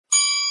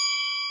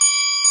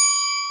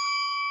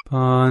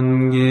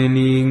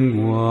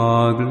Pangelingua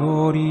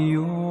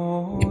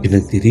gloriosa.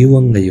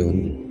 Ipinagdiriwang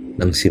ngayon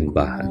ng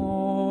simbahan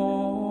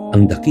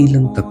ang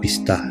dakilang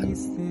kapistahan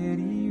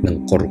ng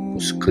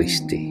Corpus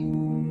Christi.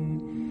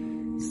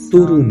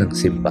 Turo ng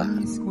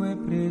simbahan,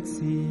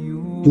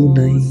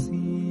 tunay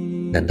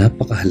na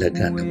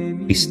napakahalaga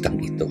ng pistang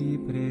ito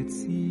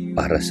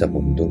para sa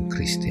mundong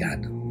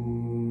Kristiyano,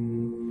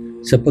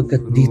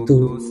 sapagkat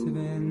dito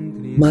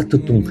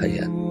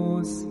matutunghayan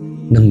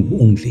ng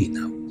buong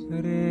linaw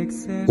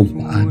kung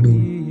paano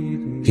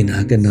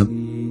ginaganap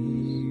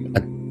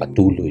at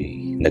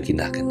patuloy na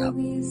ginaganap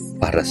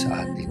para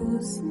sa atin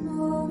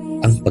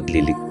ang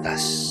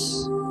pagliligtas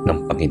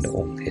ng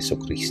Panginoong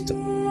Hesukristo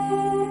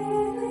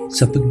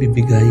sa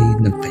pagbibigay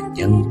ng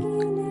kanyang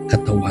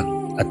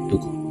katawan at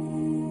dugo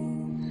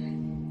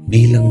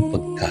bilang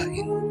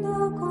pagkain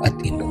at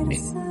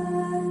inumin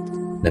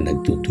na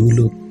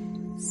nagdudulot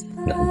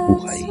ng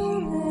buhay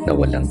na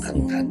walang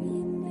hanggan.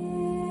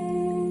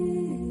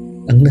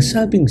 Ang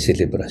nasabing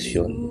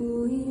selebrasyon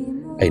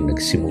ay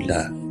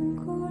nagsimula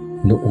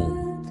noong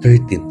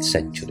 13th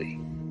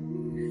century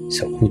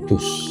sa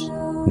utos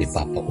ni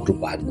Papa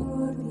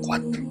Urbano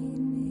IV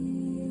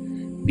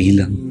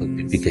bilang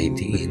pagbibigay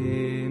diin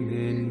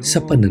sa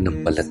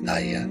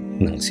pananampalataya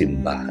ng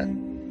simbahan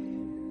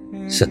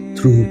sa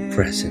true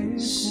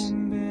presence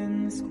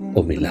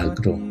o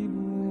milagro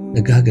na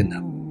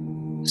gaganap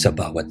sa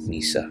bawat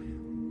misa,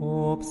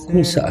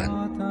 kung saan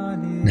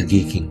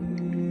nagiging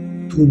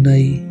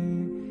tunay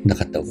na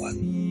katawan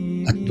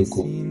at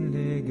dugo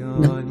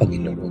ng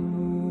Panginoon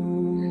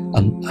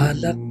ang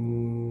alak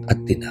at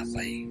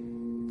tinapay,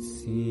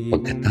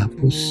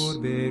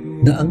 pagkatapos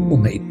na ang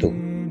mga ito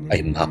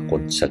ay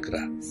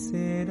makonsagra.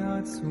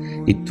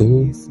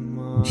 Ito,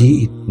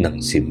 giit ng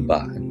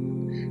simbahan,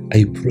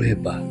 ay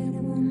pruweba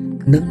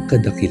ng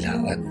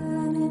kadakilaan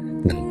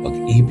ng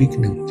pag-ibig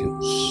ng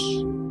Diyos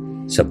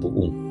sa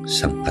buong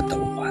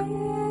sangkatauhan.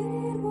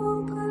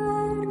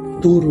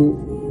 Turo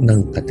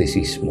ng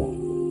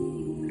Katesismo,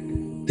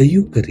 the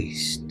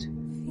Eucharist,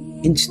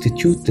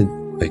 instituted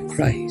by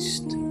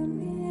Christ,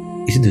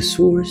 is the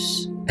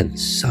source and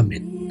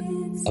summit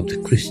of the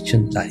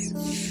Christian life.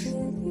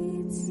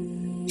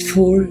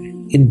 For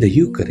in the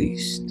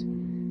Eucharist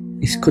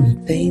is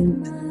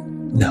contained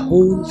the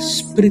whole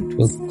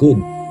spiritual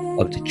good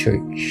of the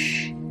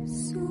Church,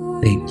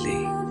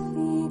 namely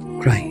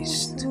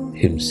Christ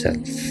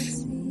Himself,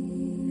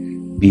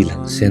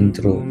 bilang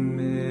sentro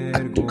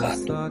at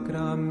tugato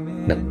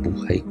ng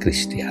buhay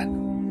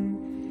Kristiyano.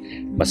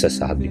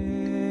 Masasabing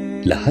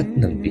lahat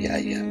ng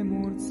biyaya,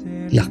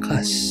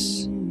 lakas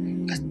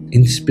at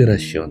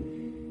inspirasyon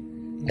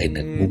ay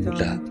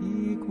nagmumula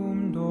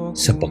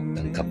sa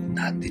pagtanggap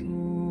natin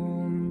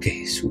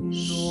kay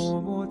Jesus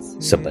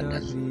sa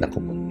banal na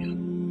komunyon.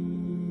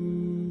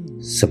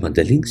 Sa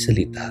madaling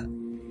salita,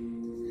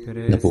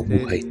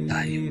 nabubuhay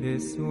tayo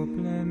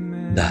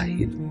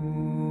dahil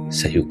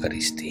sa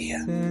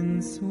Eucharistiya.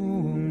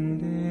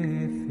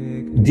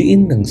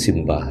 Diin ng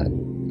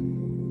simbahan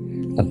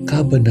ang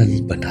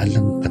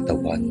kabanal-banalang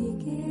katawan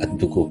at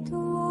dugo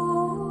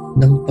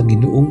ng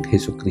Panginoong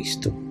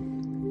Hesukristo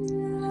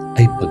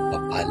ay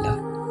pagpapala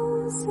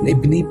na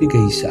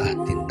ibinibigay sa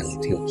atin ng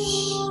Diyos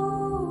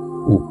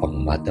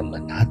upang madama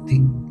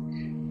nating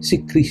si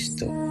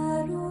Kristo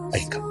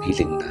ay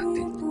kapiling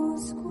natin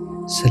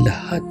sa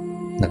lahat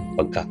ng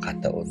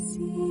pagkakataon.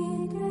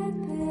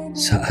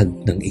 Saad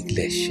ng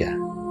Iglesia,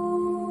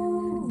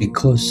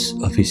 because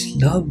of His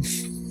love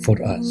for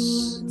us,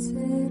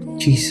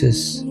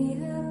 Jesus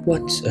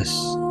wants us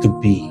to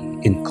be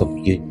in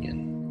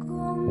communion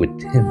with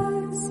Him.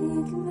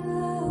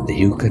 The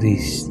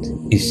Eucharist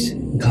is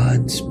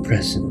God's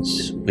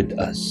presence with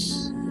us.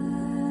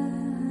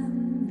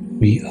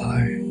 We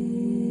are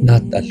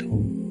not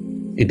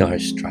alone in our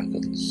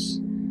struggles.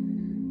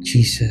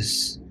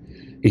 Jesus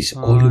is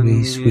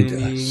always with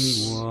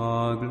us,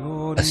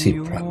 as He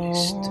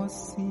promised.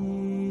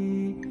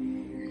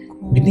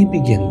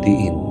 Binibigyan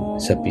din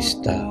sa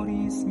pista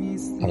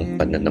ang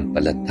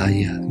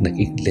pananampalataya ng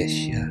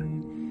Iglesia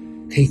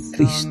kay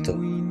Kristo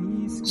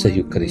sa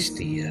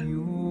Eucharistiya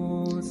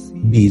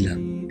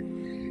bilang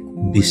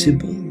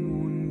visible,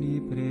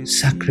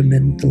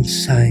 sacramental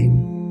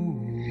sign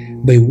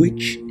by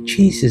which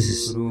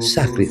Jesus'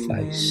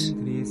 sacrifice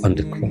on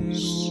the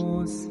cross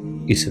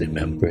is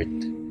remembered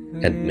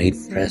and made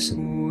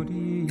present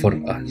for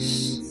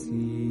us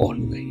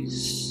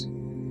always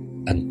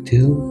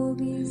until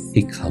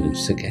He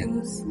comes again.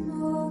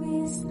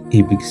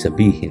 Ibig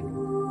sabihin,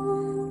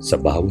 sa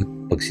bawat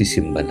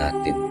pagsisimba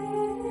natin,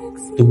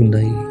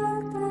 tunay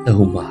na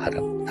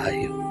humaharap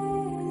tayo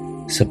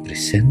sa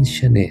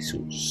presensya ni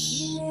Jesus.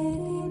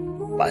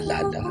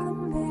 Paalala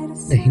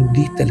na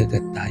hindi talaga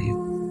tayo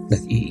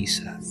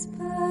nag-iisa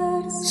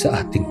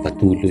sa ating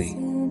patuloy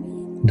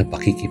na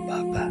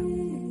pakikibaka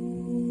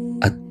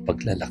at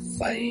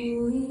paglalakbay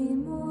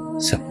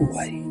sa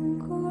buhay.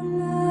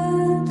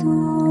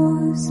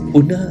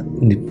 Una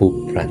ni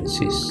Pope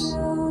Francis,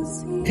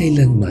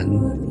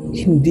 kailanman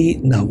hindi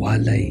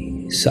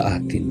nawalay sa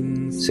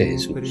atin si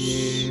Jesus.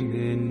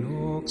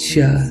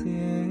 Siya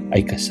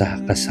ay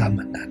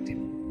kasama natin,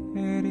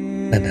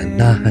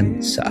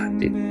 nananahan sa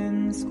atin.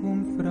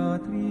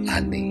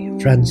 Ani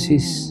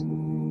Francis,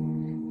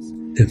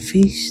 the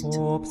Feast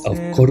of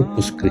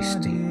Corpus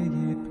Christi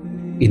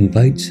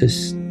invites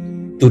us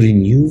to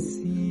renew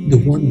the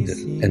wonder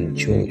and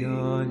joy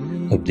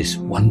of this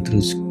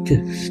wondrous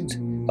gift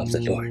of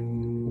the Lord,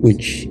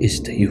 which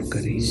is the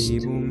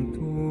Eucharist.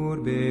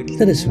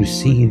 Let us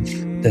receive,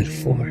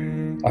 therefore,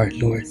 our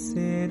Lord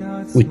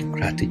with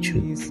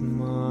gratitude,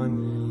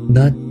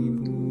 not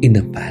in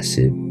a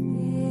passive,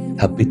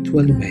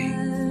 habitual way,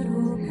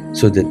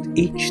 so that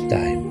each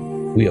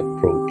time we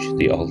approach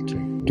the altar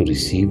to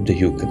receive the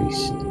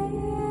Eucharist,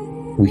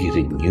 we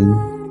renew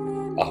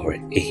our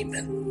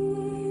amen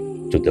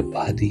to the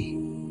body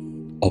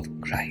of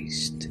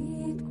Christ.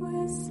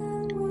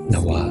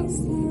 Nawa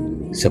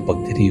sa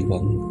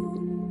pagdiriwang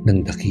ng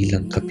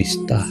dakilang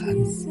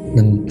kapistahan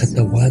ng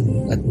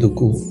katawan at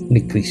dugo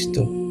ni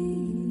Kristo,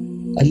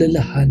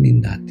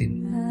 alalahanin natin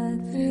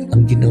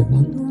ang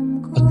ginawang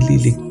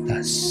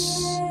pagliligtas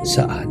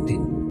sa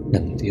atin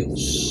ng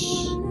Diyos.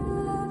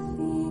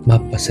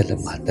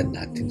 Mapasalamatan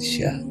natin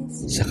siya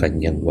sa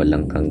kanyang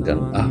walang hanggang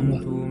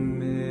awa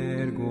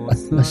at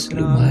mas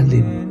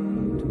lumalim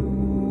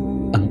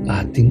ang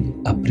ating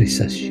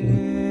apresasyon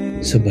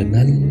sa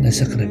banal na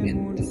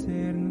sakramento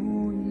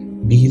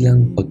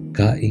bilang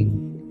pagkaing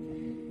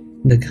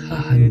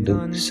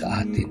naghahandog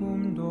sa atin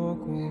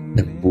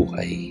ng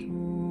buhay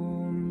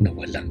na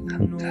walang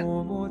hanggan.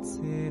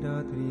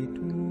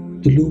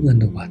 Tulungan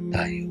nawa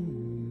tayo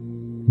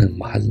ng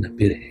mahal na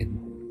Birhen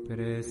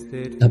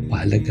na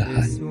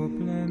palagahan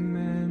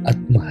at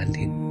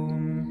mahalin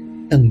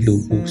ng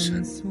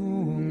lubusan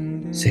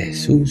si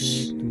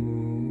Jesus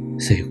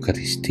sa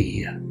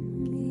Eucharistiya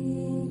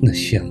na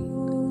siyang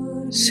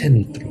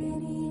sentro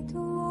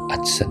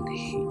at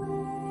sanhi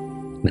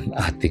ng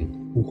ating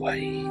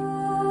buhay.